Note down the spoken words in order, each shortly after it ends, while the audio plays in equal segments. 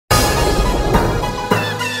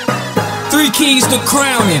the keys to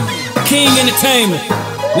crowning King Entertainment.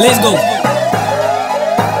 Let's go.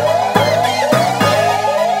 Hit her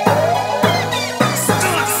with the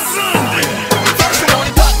Dougie, hit her with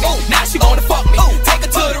the Dougie. Now she wanna fuck me. Take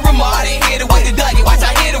her to the Ramada and hit her with the Dougie. Watch I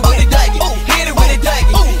hit her with the Dougie. Hit her with the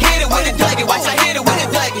Dougie. Hit her with the Dougie. Watch I hit her with the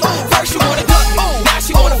Dougie. First she wanna duck me. Now she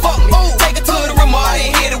wanna fuck me. Take her to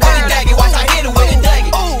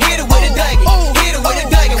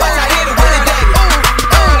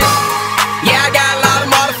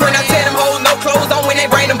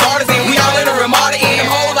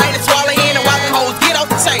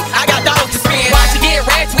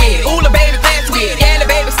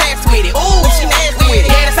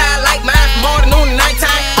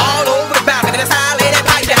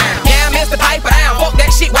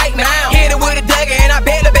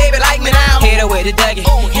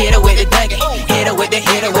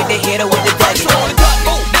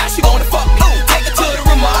the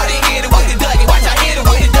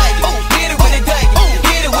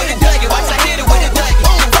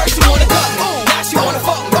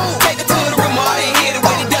Ramada and hit her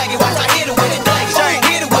with the Dougie. Watch I hit her with the Dougie.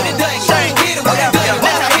 Hit her with the Dougie. Hit her with the Dougie. Watch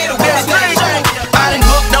I hit her with the Dougie. I done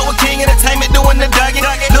hooked up with King Entertainment doing the Dougie.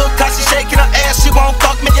 Look how she shaking her ass, she won't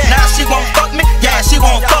fuck me. Now she won't fuck me. Yeah, she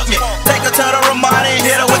won't fuck me. Take her to the Ramada and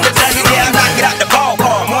hit her with the Dougie. Yeah, I knock it out the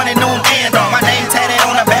ballpark. Morning, noon, and dawn. My name tatted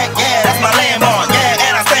on her back. Yeah, that's my landmark. Yeah,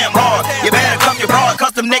 and I stand hard. You better cuff your broad.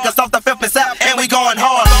 Custom niggas off the 5th and South, and we going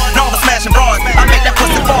hard. Known for smashing broads. I make that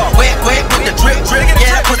pussy fall. Wet, wet with the drip.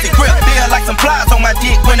 Yeah, that pussy grip. Feel like some flies on my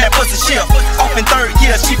dick when that pussy shift. Off in 3rd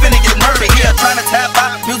year, she finna get murdered here. Trying to tap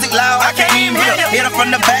out, music loud, I can't even hear. Hit her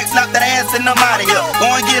from the back, slap that ass and I'm out of here. Go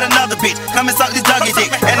and get another bitch. Come and suck this Dougie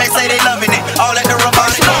dick. And they say they loving it. All at the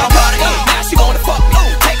Ramada. Now she wanna fuck me.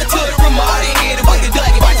 Take her to the Ramada and hit her with the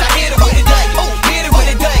Dougie. Watch I hit her with the Dougie. Hit her with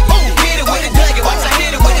the Dougie. Hit her with the Dougie. Watch I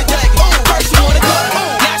hit her with the Dougie. First she wanna duck me.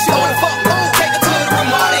 Now she wanna fuck me. Take her to the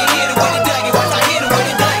Ramada and hit her with the Dougie. Watch I hit her with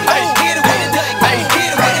the Dougie. Hit her with the Dougie.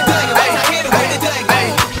 Hit her with the Dougie. Watch I hit her with the Dougie.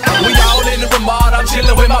 We all in the Ramada, I'm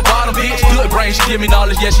chillin' with my bottom bitch. Good brain, she give me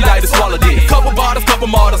knowledge, yeah, she like to swallow dick. Couple bottles, couple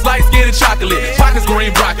martyrs, light skin and chocolate. Pockets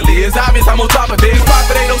green broccoli, it's obvious I'm on top of it. Pop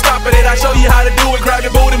it, ain't no stopping it, I show you how to do it. Grab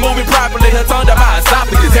your booty, move it properly, her tongue down my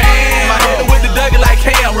esophagus. Damn, I hit her with the Dougie like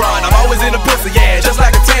Cameron. I'm always in the pussy, yeah, just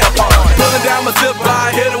like a tampon. Pulling down my zip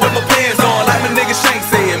line, hit her with my pants on. Like my nigga Shank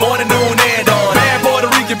said, morning, noon, and dawn. Bad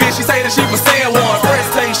Puerto Rican bitch, she say that she from San Juan. Fresh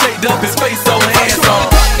thing shaped up, his face so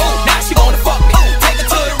handsome. Now she wanna fuck me. Take her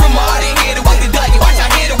to the Ramada and hit her with the Dougie. Watch I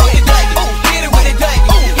hit her with the Dougie. Hit her with the Dougie.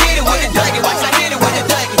 Hit her with the Dougie. Watch I hit her with the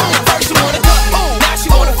Dougie. First she wanna duck me. Now she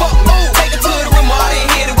wanna fuck me. Take her to the Ramada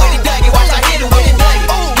and hit her with the Dougie. Watch I hit her with the Dougie.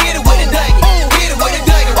 Hit her with the Dougie. Hit her with the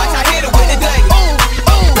Dougie. Watch I hit her with the Dougie.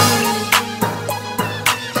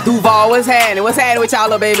 Duval, what's happening? What's happening with y'all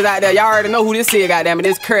little babies out there? Y'all already know who this is, goddammit.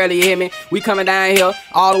 This Kurly, you hear me? We coming down here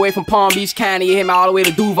all the way from Palm Beach County, you hear me? All the way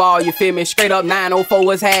to Duval, you feel me? Straight up 904,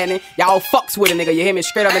 what's happening? Y'all fucks with a nigga, you hear me?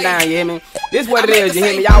 Straight up and down, you hear me? This what it is, you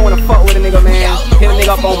hear me? Y'all wanna fuck with a nigga, man? Hit a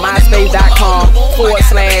nigga up on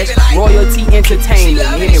myspace.com/royalty entertainment,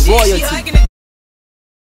 you hear me? Royalty.